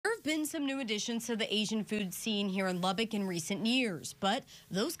have been some new additions to the Asian food scene here in Lubbock in recent years, but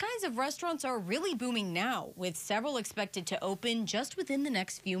those kinds of restaurants are really booming now, with several expected to open just within the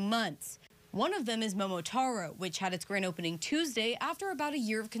next few months. One of them is Momotaro, which had its grand opening Tuesday after about a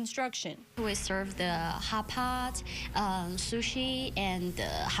year of construction. We serve the hot pot, sushi, and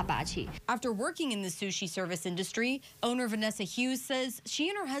hibachi. After working in the sushi service industry, owner Vanessa Hughes says she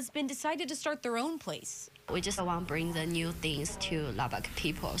and her husband decided to start their own place. We just want to bring the new things to Lubbock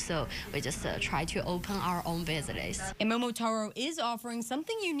people, so we just try to open our own business. And Momotaro is offering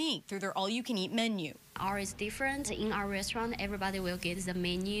something unique through their all-you-can-eat menu. Ours is different. In our restaurant, everybody will get the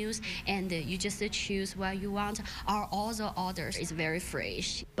menus, and you just choose what you want. All the orders is very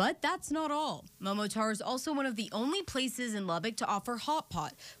fresh. But that's not all. Momotaro is also one of the only places in Lubbock to offer hot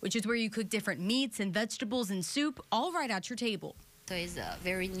pot, which is where you cook different meats and vegetables and soup all right at your table. So it's a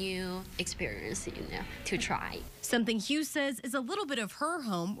very new experience, to try. Something Hughes says is a little bit of her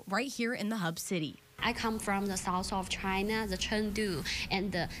home right here in the hub city. I come from the south of China, the Chengdu,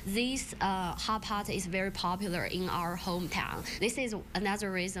 and this hot pot is very popular in our hometown. This is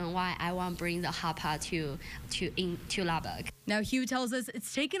another reason why I want to bring the hot pot to Lubbock. Now, Hugh tells us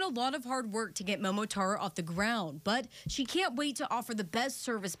it's taken a lot of hard work to get Momotaro off the ground, but she can't wait to offer the best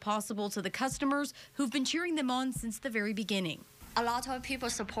service possible to the customers who've been cheering them on since the very beginning. A lot of people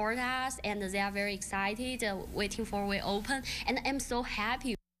support us, and they are very excited, waiting for we open, and I'm so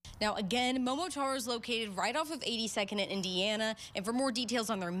happy. Now, again, Momotaro is located right off of 82nd in Indiana, and for more details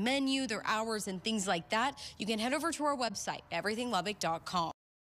on their menu, their hours, and things like that, you can head over to our website, everythinglubbock.com.